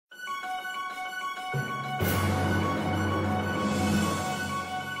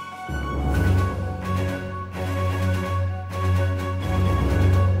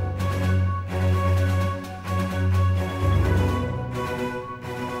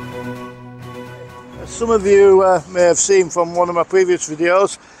Some of you may have seen from one of my previous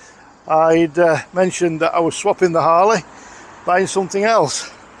videos, I'd mentioned that I was swapping the Harley, buying something else.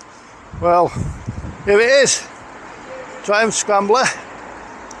 Well, here it is, Triumph Scrambler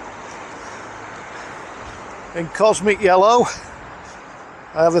in cosmic yellow.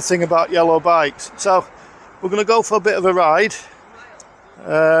 I have a thing about yellow bikes, so we're going to go for a bit of a ride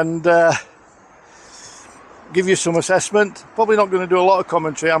and give you some assessment. Probably not going to do a lot of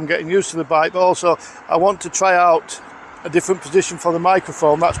commentary, I'm getting used to the bike, but also I want to try out a different position for the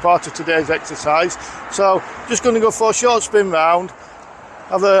microphone. That's part of today's exercise. So just going to go for a short spin round,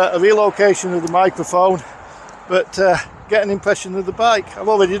 have a relocation of the microphone, but get an impression of the bike. I've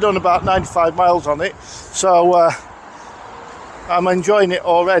already done about 95 miles on it, so I'm enjoying it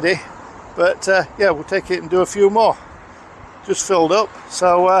already, but yeah, we'll take it and do a few more. Just filled up,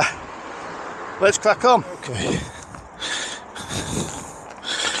 so let's crack on. Okay,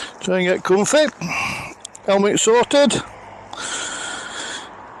 try and get comfy, helmet sorted,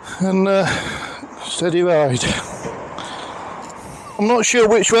 and steady ride. I'm not sure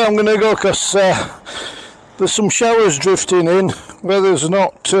which way I'm going to go because there's some showers drifting in. Weather's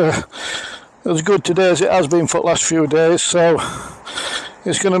not as good today as it has been for the last few days, so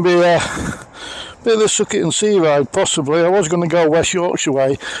it's going to be a bit of a suck it and see ride possibly. I was going to go West Yorkshire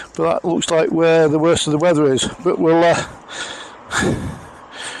way, but that looks like where the worst of the weather is, but we'll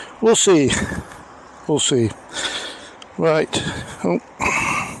see. We'll see. Right. Oh.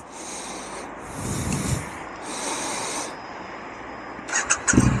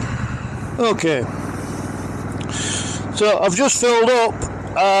 Okay, so I've just filled up.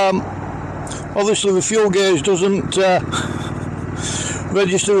 Obviously the fuel gauge doesn't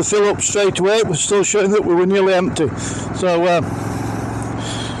register the fill up straight away. It was still showing that we were nearly empty, so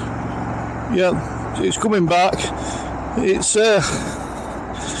yeah, it's coming back. It's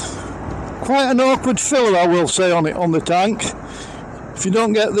quite an awkward filler, I will say, on it, on the tank. If you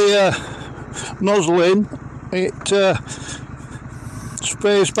don't get the nozzle in, it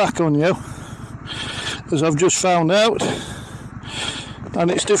sprays back on you, as I've just found out,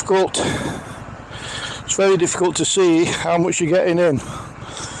 and it's difficult. It's very difficult to see how much you're getting in,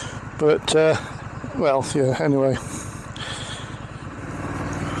 but well, yeah, anyway,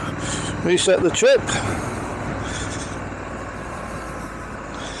 reset the trip.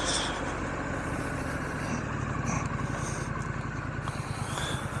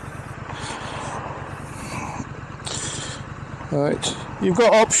 Right, you've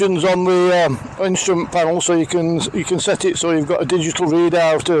got options on the instrument panel, so you can set it so you've got a digital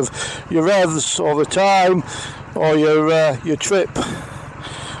readout of your revs or the time, or your trip,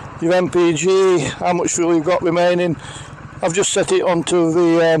 your MPG, how much fuel you've got remaining. I've just set it onto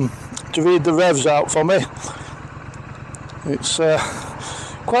the to read the revs out for me. It's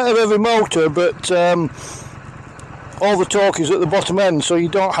quite a heavy motor, but all the torque is at the bottom end, so you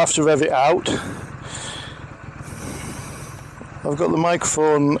don't have to rev it out. I've got the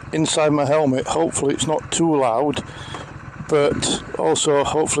microphone inside my helmet. Hopefully it's not too loud, but also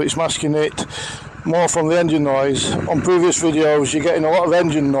hopefully it's masking it more from the engine noise. On previous videos you're getting a lot of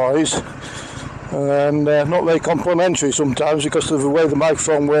engine noise, and not very complimentary sometimes because of the way the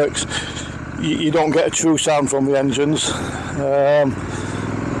microphone works. You don't get a true sound from the engines,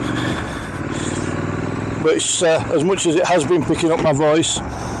 but it's, as much as it has been picking up my voice,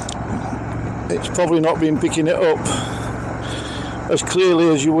 it's probably not been picking it up as clearly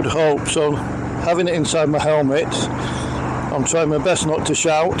as you would hope. So having it inside my helmet, I'm trying my best not to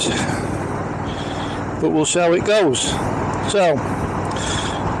shout, but we'll see how it goes. So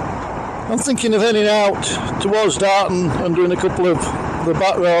I'm thinking of heading out towards Darton and doing a couple of the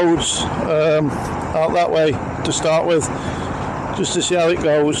back roads out that way to start with, just to see how it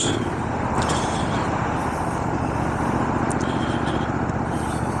goes.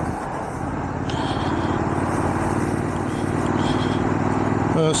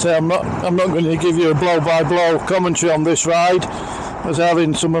 I'm not going to give you a blow-by-blow commentary on this ride, as I have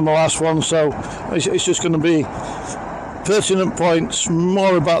in some of my last ones, so it's just going to be pertinent points,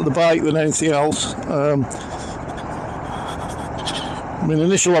 more about the bike than anything else. I mean,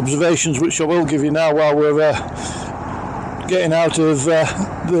 initial observations, which I will give you now while we're getting out of the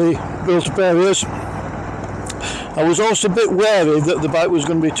built-up areas. I was also a bit wary that the bike was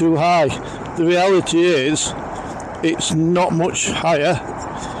going to be too high. The reality is, it's not much higher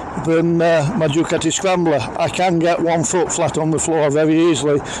than my Ducati Scrambler. I can get 1 foot flat on the floor very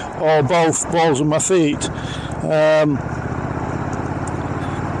easily, or both balls of my feet.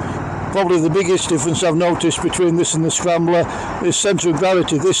 Probably the biggest difference I've noticed between this and the Scrambler is centre of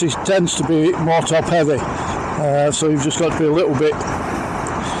gravity. This tends to be more top heavy, so you've just got to be a little bit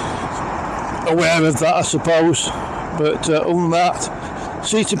aware of that, I suppose. But other than that,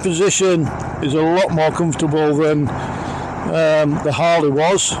 seating position is a lot more comfortable than the Harley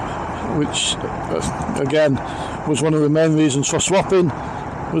was, which again was one of the main reasons for swapping,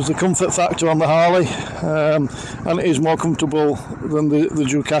 was the comfort factor on the Harley, and it is more comfortable than the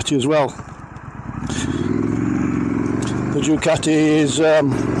Ducati as well. The Ducati is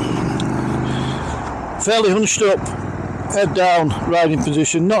fairly hunched up, head down riding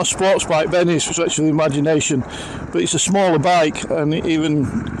position, not a sports bike by any stretch of the imagination, but it's a smaller bike, and even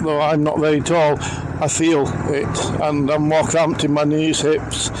though I'm not very tall, I feel it, and I'm more cramped in my knees,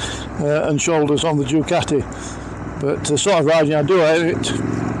 hips and shoulders on the Ducati. But the sort of riding I do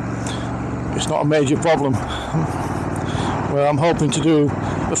it's not a major problem. Well, I'm hoping to do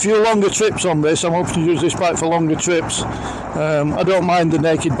a few longer trips on this. I'm hoping to use this bike for longer trips. I don't mind the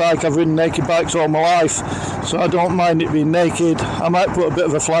naked bike. I've ridden naked bikes all my life, so I don't mind it being naked. I might put a bit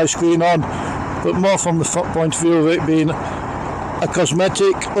of a fly screen on, but more from the point of view of it being a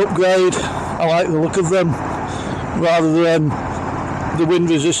cosmetic upgrade. I like the look of them rather than the wind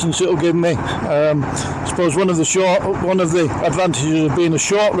resistance it'll give me. I suppose one of the advantages of being a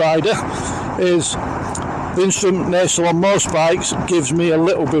short rider is the instrument nasal on most bikes gives me a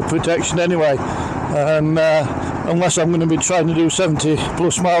little bit of protection anyway, and unless I'm going to be trying to do 70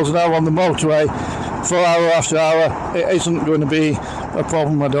 plus miles an hour on the motorway for hour after hour, it isn't going to be a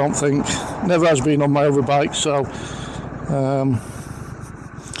problem, I don't think. Never has been on my other bikes, so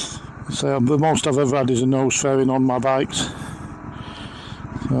the most I've ever had is a nose fairing on my bikes.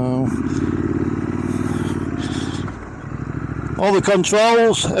 So all the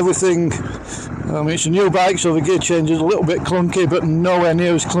controls, everything. It's a new bike, so the gear change is a little bit clunky, but nowhere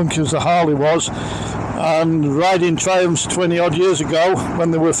near as clunky as the Harley was. And riding Triumphs 20 odd years ago,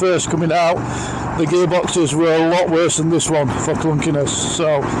 when they were first coming out, the gearboxes were a lot worse than this one for clunkiness.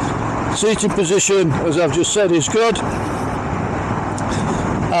 So seating position, as I've just said, is good,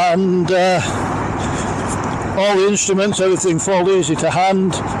 and all the instruments, everything fall easy to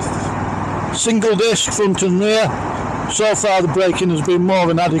hand. Single disc front and rear. So far the braking has been more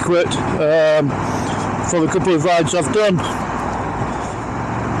than adequate for the couple of rides I've done.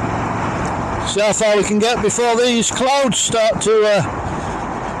 See how far we can get before these clouds start to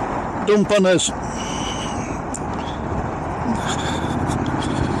dump on us.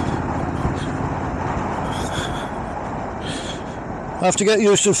 I have to get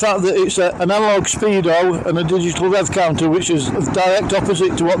used to the fact that it's an analog speedo and a digital rev counter, which is the direct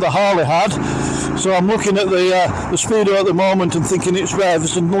opposite to what the Harley had. So I'm looking at the speedo at the moment and thinking it's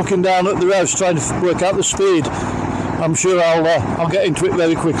revs, and looking down at the revs trying to work out the speed. I'm sure I'll get into it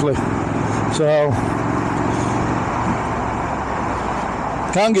very quickly. So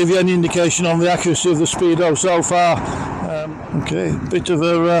can't give you any indication on the accuracy of the speedo so far. Okay, bit of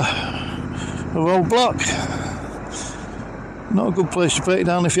a roadblock. Not a good place to break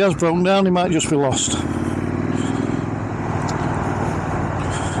down. If he has broken down, he might just be lost.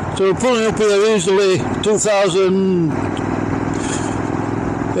 So we're pulling up here easily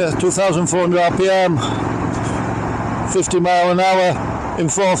 2,400 RPM, 50 mile an hour in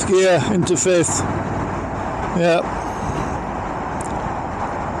fourth gear into fifth. Yeah,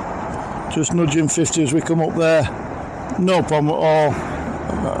 just nudging 50 as we come up there. No problem at all.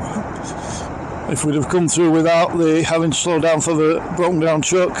 If we'd have come through without the having to slow down for the broken down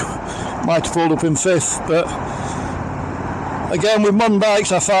truck, might have pulled up in fifth. But again, with modern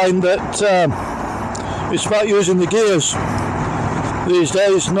bikes, I find that it's about using the gears these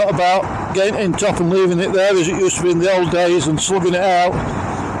days, not about getting in top and leaving it there as it used to be in the old days and slugging it out.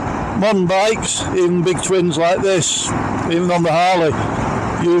 Modern bikes, even big twins like this, even on the Harley,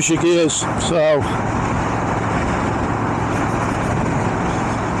 use your gears. So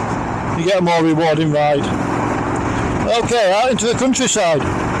you get a more rewarding ride. Okay, out into the countryside.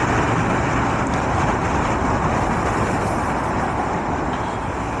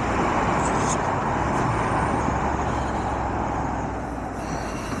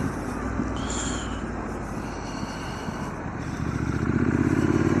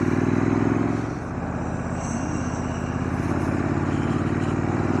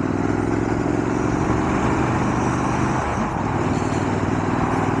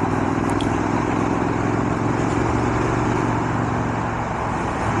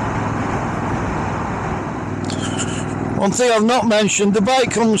 One thing I've not mentioned, the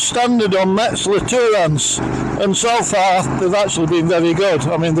bike comes standard on Metzeler Tourans, and so far they've actually been very good.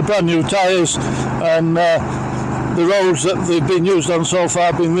 I mean, the brand new tyres and the roads that they've been used on so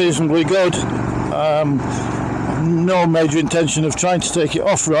far have been reasonably good. No major intention of trying to take it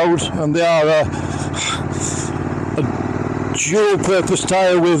off-road, and they are a dual purpose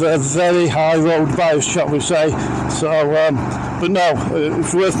tyre with a very high road bias, shall we say. So but no,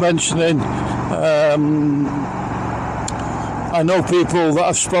 it's worth mentioning. I know people that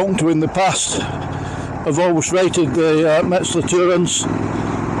I've spoken to in the past have always rated the Metzler Tourants,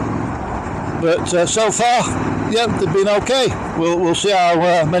 but so far, yeah, they've been okay. We'll see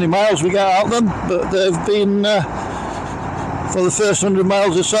how many miles we get out of them, but they've been, for the first 100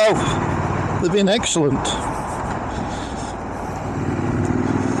 miles or so, they've been excellent.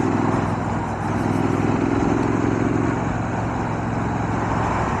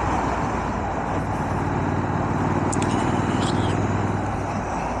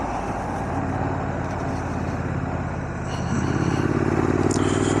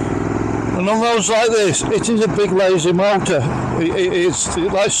 And on roads like this, it is a big lazy motor.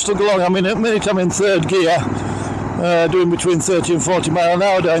 It likes to slug along. I mean, at the minute I'm in third gear, doing between 30 and 40 mile an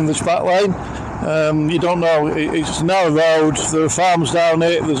hour down this back lane. You don't know, it's a narrow road, there are farms down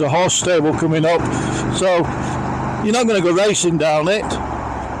it, there's a horse stable coming up, so you're not going to go racing down it,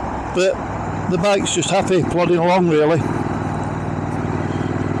 but the bike's just happy plodding along really.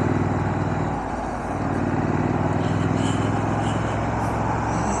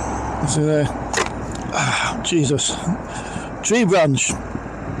 See there, Jesus, tree branch.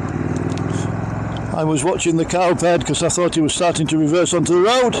 I was watching the car up ahead because I thought he was starting to reverse onto the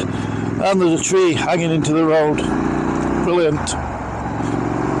road, and there's a tree hanging into the road. Brilliant.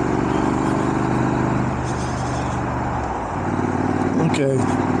 Okay.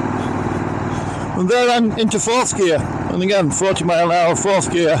 And there I'm into fourth gear, and again 40 mile an hour, fourth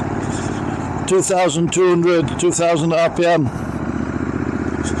gear, 2,200, 2,000 RPM.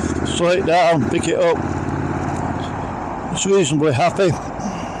 Slow it down, pick it up. It's reasonably happy.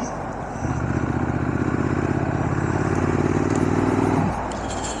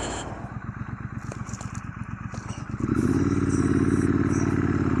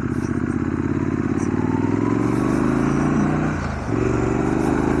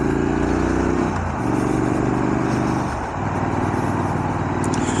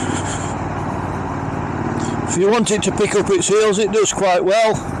 If you want it to pick up its heels, it does quite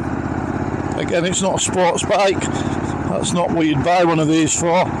well. Again, it's not a sports bike, that's not what you'd buy one of these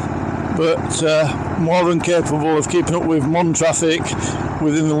for, but more than capable of keeping up with modern traffic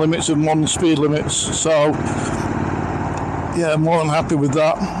within the limits of modern speed limits, so yeah, I'm more than happy with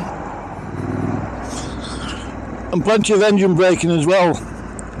that. And plenty of engine braking as well,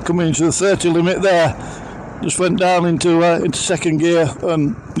 coming into the 30 limit there, just went down into second gear,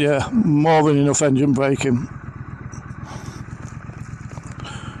 and yeah, more than enough engine braking.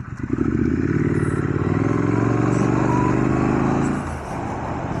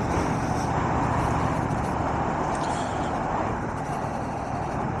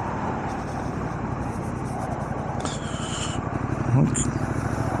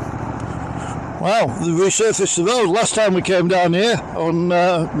 Wow, they resurfaced the road. Last time we came down here, on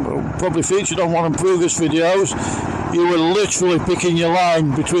probably featured on one of the previous videos, you were literally picking your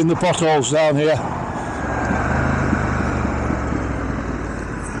line between the potholes down here.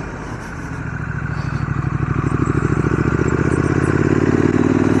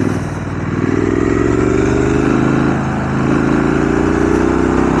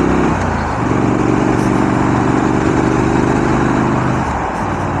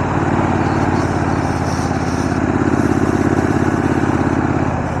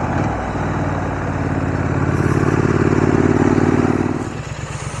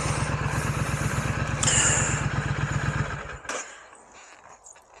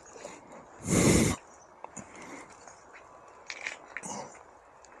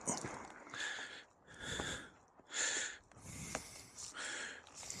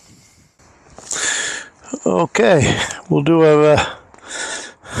 Okay, we'll do a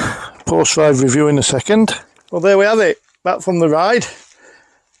post-ride review in a second. Well, there we have it, back from the ride.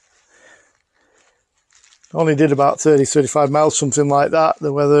 Only did about 30-35 miles, something like that.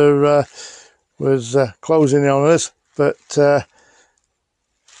 The weather was closing in on us, but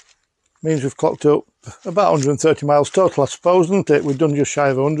means we've clocked up about 130 miles total, I suppose, isn't it? We've done just shy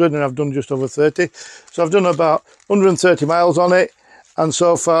of 100 and I've done just over 30. So I've done about 130 miles on it, and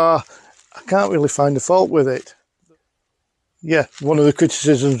so far I can't really find a fault with it. Yeah, one of the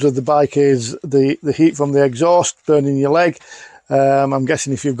criticisms of the bike is the heat from the exhaust burning your leg. I'm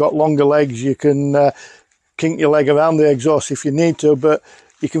guessing if you've got longer legs you can kink your leg around the exhaust if you need to, but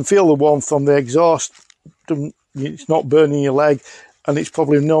you can feel the warmth from the exhaust. It's not burning your leg, and it's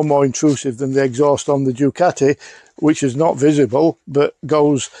probably no more intrusive than the exhaust on the Ducati, which is not visible but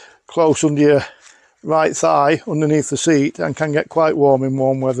goes close under your right thigh underneath the seat and can get quite warm in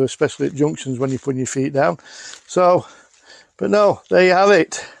warm weather, especially at junctions when you're putting your feet down. So, But no, there you have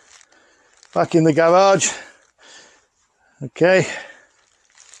it. Back in the garage. Okay.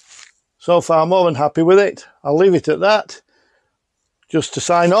 So far, more than happy with it. I'll leave it at that. Just to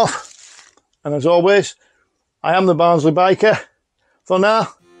sign off. And as always, I am the Barnsley Biker. For now,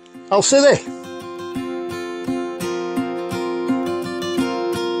 I'll see thee.